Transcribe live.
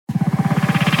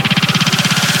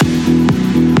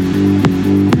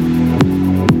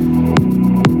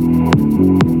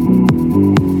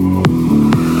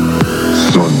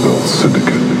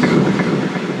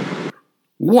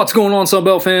What's going on,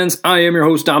 Sunbelt fans? I am your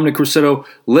host, Dominic Crusetto.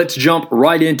 Let's jump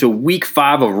right into Week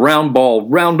 5 of Round Ball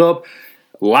Roundup.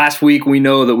 Last week, we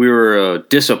know that we were a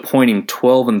disappointing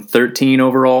 12-13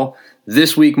 overall.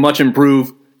 This week, much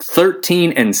improved,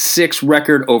 13-6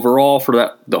 record overall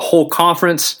for the whole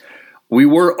conference. We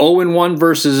were 0-1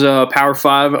 versus Power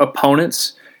 5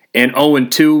 opponents and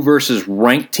 0-2 versus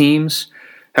ranked teams.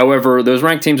 However, those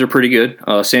ranked teams are pretty good.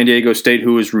 San Diego State,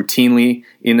 who is routinely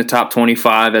in the top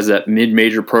 25 as that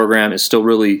mid-major program, is still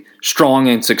really strong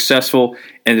and successful,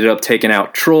 ended up taking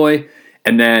out Troy.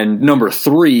 And then number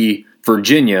 3,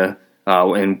 Virginia.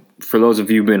 And for those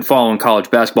of you who've been following college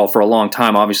basketball for a long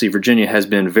time, obviously Virginia has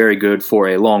been very good for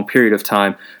a long period of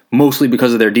time, mostly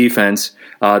because of their defense.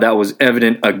 That was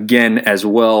evident again as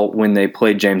well when they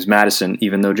played James Madison,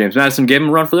 even though James Madison gave them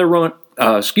a run for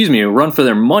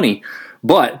their money,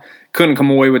 but couldn't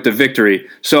come away with the victory.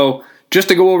 So just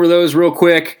to go over those real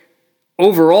quick,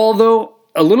 overall, though,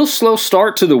 a little slow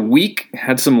start to the week.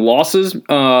 Had some losses,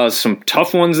 some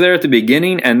tough ones there at the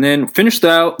beginning, and then finished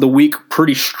out the week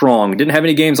pretty strong. Didn't have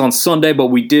any games on Sunday, but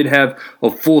we did have a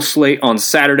full slate on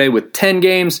Saturday with 10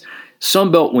 games.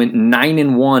 Sunbelt went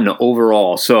 9-1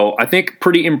 overall. So I think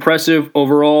pretty impressive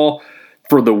overall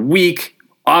for the week.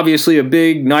 Obviously a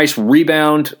big, nice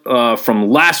rebound from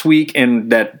last week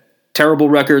and that terrible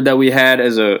record that we had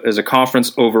as a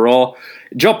conference overall.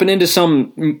 Jumping into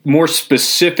some more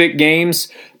specific games,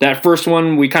 that first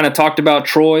one we kind of talked about,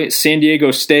 Troy, San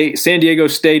Diego State. San Diego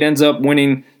State ends up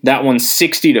winning that one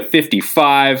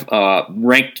 60-55,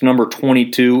 ranked number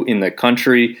 22 in the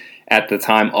country at the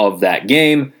time of that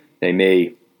game. They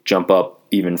may jump up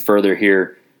even further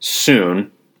here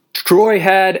soon. Troy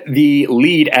had the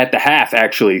lead at the half,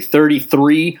 actually,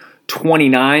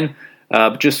 33-29.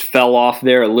 Just fell off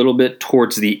there a little bit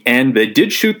towards the end. They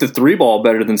did shoot the three ball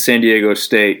better than San Diego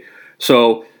State.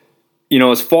 So,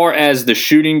 as far as the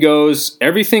shooting goes,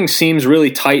 everything seems really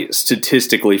tight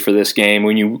statistically for this game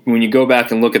when you go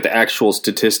back and look at the actual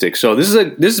statistics. So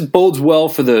this bodes well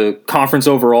for the conference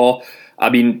overall. I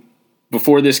mean,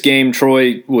 before this game,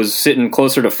 Troy was sitting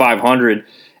closer to 500,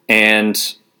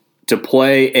 and to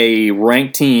play a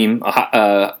ranked team,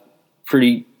 a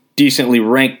pretty decently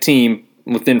ranked team,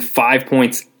 within 5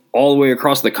 points all the way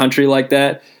across the country like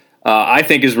that, I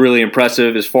think is really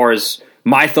impressive as far as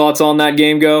my thoughts on that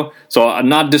game go. So I'm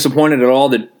not disappointed at all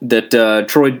that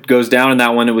Troy goes down in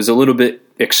that one. It was a little bit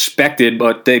expected,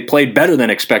 but they played better than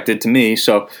expected to me.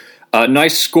 So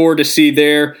nice score to see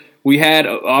there. We had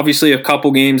obviously a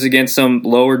couple games against some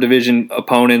lower division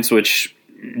opponents, which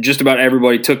just about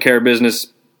everybody took care of business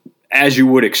as you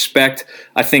would expect.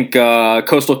 I think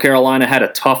Coastal Carolina had a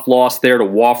tough loss there to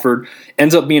Wofford.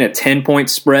 Ends up being a 10-point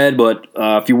spread, but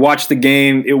if you watch the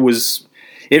game,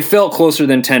 it felt closer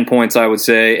than 10 points, I would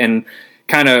say. And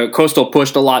kind of Coastal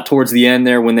pushed a lot towards the end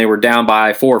there when they were down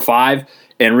by 4 or 5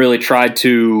 and really tried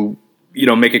to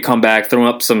make a comeback, throwing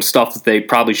up some stuff that they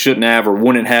probably shouldn't have or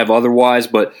wouldn't have otherwise,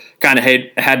 but kind of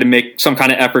had to make some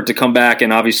kind of effort to come back,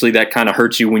 and obviously that kind of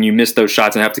hurts you when you miss those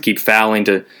shots and have to keep fouling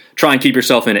to try and keep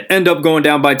yourself in it. End up going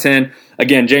down by 10.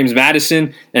 Again, James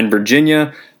Madison and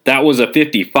Virginia, that was a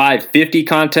 55-50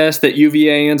 contest that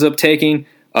UVA ends up taking.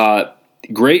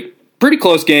 Great, pretty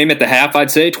close game at the half,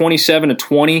 I'd say,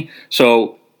 27-20,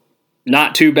 so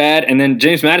not too bad. And then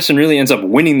James Madison really ends up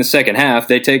winning the second half.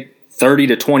 They take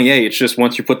 30-28. It's just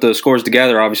once you put the scores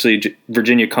together, obviously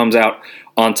Virginia comes out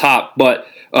on top. But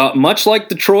much like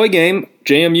the Troy game,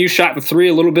 JMU shot the three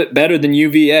a little bit better than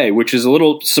UVA, which is a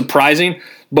little surprising.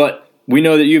 But we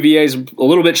know that UVA is a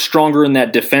little bit stronger in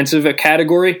that defensive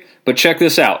category. But check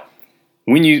this out.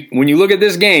 When you look at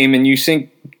this game and you think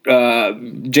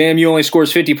JMU only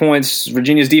scores 50 points,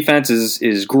 Virginia's defense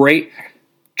is great.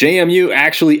 JMU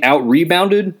actually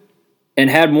out-rebounded and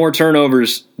had more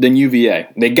turnovers than UVA.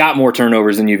 They got more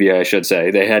turnovers than UVA, I should say.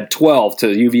 They had 12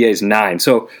 to UVA's 9.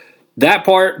 So that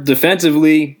part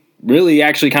defensively really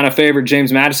actually kind of favored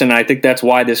James Madison, and I think that's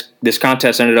why this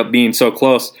contest ended up being so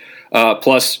close.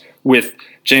 Plus, with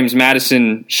James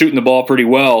Madison shooting the ball pretty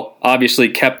well, obviously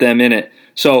kept them in it.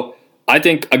 So I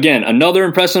think, again, another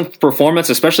impressive performance,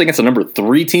 especially against a number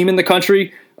 3 team in the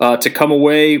country, to come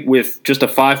away with just a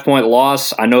 5-point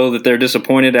loss. I know that they're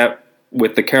disappointed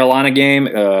with the Carolina game.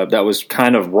 That was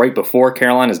kind of right before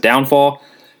Carolina's downfall.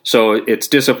 So it's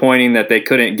disappointing that they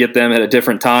couldn't get them at a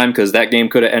different time, because that game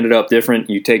could have ended up different.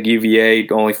 You take UVA,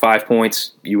 only 5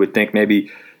 points. You would think maybe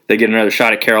they get another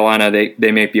shot at Carolina.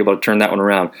 They may be able to turn that one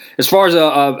around. As far as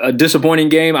a disappointing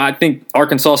game, I think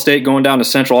Arkansas State going down to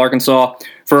Central Arkansas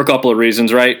for a couple of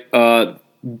reasons, right?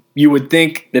 You would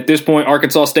think at this point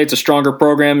Arkansas State's a stronger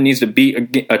program, needs to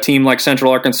beat a team like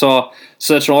Central Arkansas.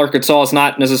 Central Arkansas is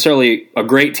not necessarily a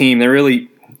great team. They're really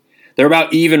they're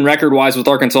about even record-wise with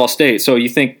Arkansas State. So you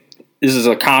think this is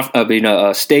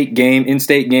a state game,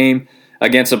 in-state game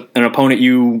against an opponent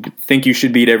you think you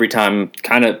should beat every time.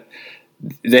 Kind of,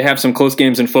 they have some close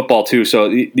games in football too. So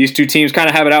these two teams kind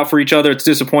of have it out for each other. It's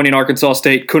disappointing Arkansas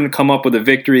State couldn't come up with a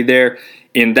victory there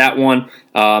in that one.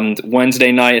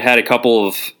 Wednesday night had a couple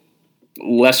of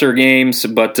lesser games,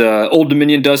 but Old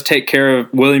Dominion does take care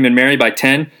of William and Mary by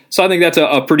 10. So I think that's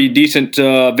a pretty decent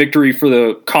victory for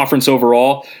the conference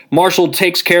overall. Marshall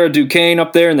takes care of Duquesne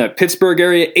up there in that Pittsburgh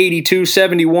area,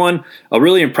 82-71. A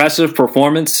really impressive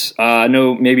performance. I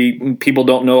know maybe people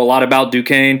don't know a lot about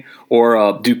Duquesne, or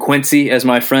DuQuincy, as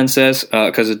my friend says,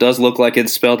 because it does look like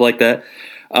it's spelled like that.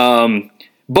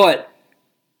 But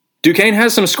Duquesne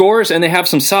has some scores and they have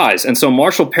some size. And so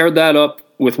Marshall paired that up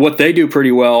with what they do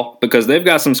pretty well, because they've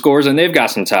got some scores and they've got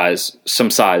some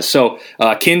size. So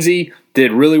Kinsey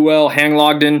did really well.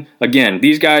 Hanglogden, again,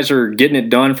 these guys are getting it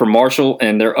done for Marshall,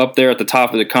 and they're up there at the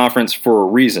top of the conference for a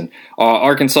reason.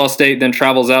 Arkansas State then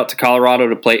travels out to Colorado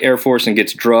to play Air Force and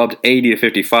gets drubbed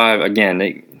 80-55.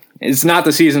 Again, it's not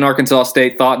the season Arkansas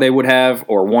State thought they would have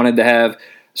or wanted to have.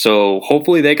 So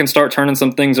hopefully they can start turning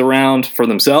some things around for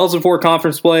themselves before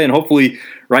conference play, and hopefully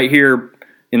right here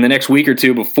in the next week or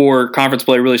two before conference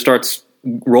play really starts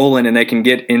rolling and they can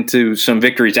get into some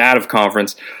victories out of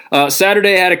conference.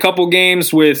 Saturday had a couple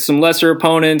games with some lesser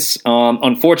opponents.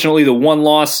 Unfortunately, the one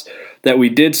loss that we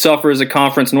did suffer as a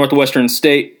conference, Northwestern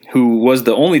State, who was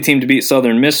the only team to beat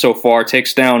Southern Miss so far,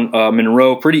 takes down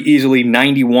Monroe pretty easily,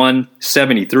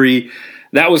 91-73.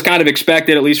 That was kind of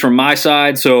expected, at least from my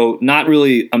side, so not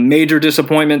really a major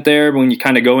disappointment there when you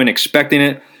kind of go in expecting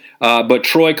it. But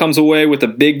Troy comes away with a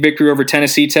big victory over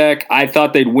Tennessee Tech. I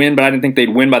thought they'd win, but I didn't think they'd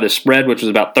win by the spread, which was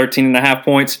about 13.5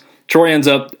 points. Troy ends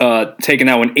up taking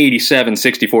that one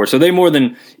 87-64. So they more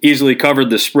than easily covered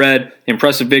the spread.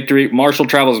 Impressive victory. Marshall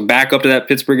travels back up to that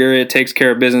Pittsburgh area, takes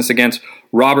care of business against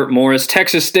Robert Morris.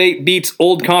 Texas State beats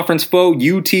old conference foe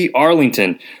UT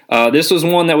Arlington. This was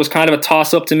one that was kind of a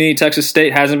toss-up to me. Texas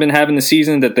State hasn't been having the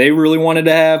season that they really wanted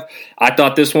to have. I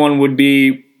thought this one would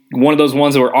be one of those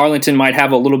ones where Arlington might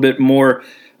have a little bit more,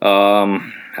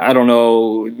 I don't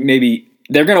know, maybe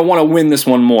they're going to want to win this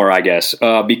one more, I guess,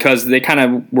 because they kind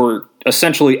of were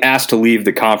essentially asked to leave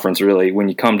the conference, really, when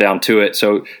you come down to it.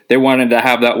 So they wanted to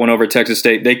have that one over Texas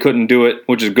State. They couldn't do it,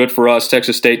 which is good for us.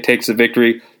 Texas State takes the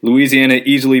victory. Louisiana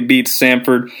easily beats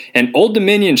Samford. And Old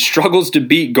Dominion struggles to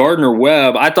beat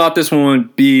Gardner-Webb. I thought this one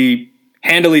would be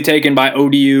handily taken by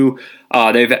ODU.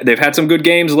 They've had some good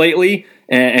games lately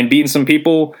and beaten some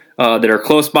people that are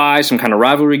close by, some kind of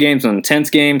rivalry games and intense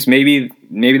games. Maybe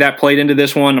that played into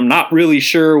this one. I'm not really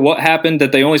sure what happened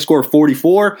that they only scored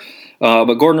 44,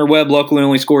 but Gardner-Webb luckily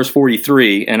only scores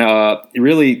 43. And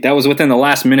really, that was within the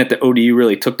last minute that ODU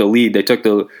really took the lead. They took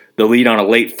the lead on a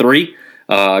late three.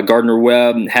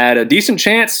 Gardner-Webb had a decent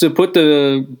chance to put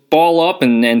the ball up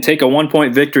and take a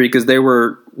 1-point victory because they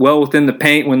were well within the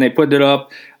paint when they put it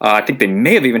up. I think they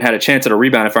may have even had a chance at a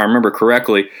rebound if I remember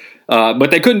correctly.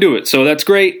 But they couldn't do it, so that's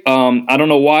great. I don't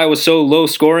know why it was so low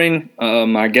scoring.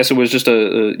 I guess it was just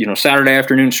a Saturday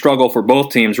afternoon struggle for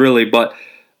both teams, really. But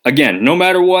again, no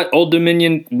matter what, Old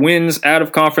Dominion wins out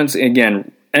of conference.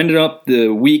 Again, ended up the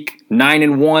week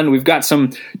 9-1. We've got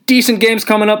some decent games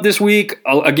coming up this week.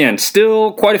 Again,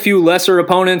 still quite a few lesser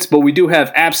opponents, but we do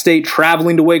have App State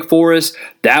traveling to Wake Forest.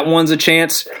 That one's a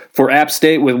chance for App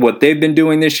State with what they've been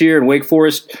doing this year, and Wake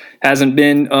Forest hasn't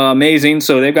been amazing,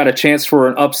 so they've got a chance for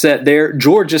an upset there.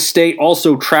 Georgia State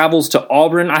also travels to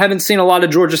Auburn. I haven't seen a lot of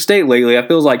Georgia State lately. I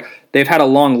feel like they've had a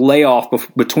long layoff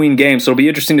between games, so it'll be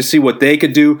interesting to see what they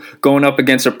could do going up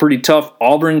against a pretty tough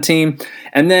Auburn team.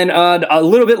 And then a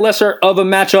little bit lesser of a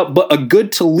matchup, but a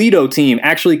good Toledo team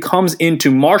actually comes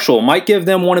into Marshall. Might give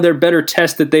them one of their better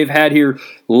tests that they've had here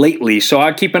lately. So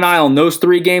I'd keep an eye on those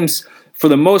three games for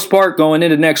the most part going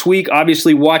into next week.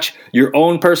 Obviously, watch your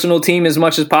own personal team as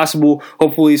much as possible.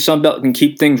 Hopefully, Sunbelt can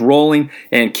keep things rolling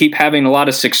and keep having a lot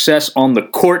of success on the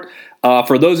court.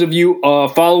 For those of you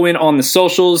following on the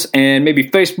socials and maybe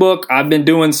Facebook, I've been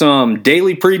doing some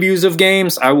daily previews of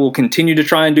games. I will continue to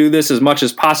try and do this as much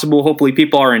as possible. Hopefully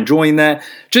people are enjoying that.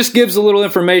 Just gives a little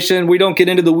information. We don't get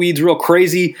into the weeds real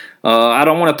crazy. I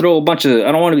don't want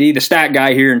to be the stat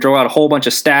guy here and throw out a whole bunch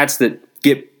of stats that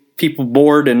get people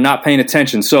bored and not paying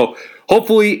attention. So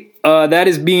hopefully that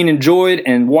is being enjoyed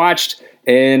and watched,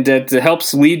 and that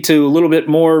helps lead to a little bit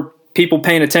more people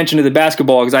paying attention to the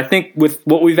basketball, because I think with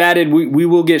what we've added, we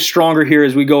will get stronger here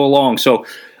as we go along. So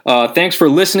thanks for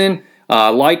listening.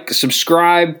 Like,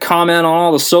 subscribe, comment on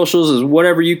all the socials,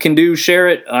 whatever you can do, share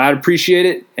it. I'd appreciate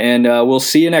it, and we'll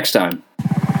see you next time.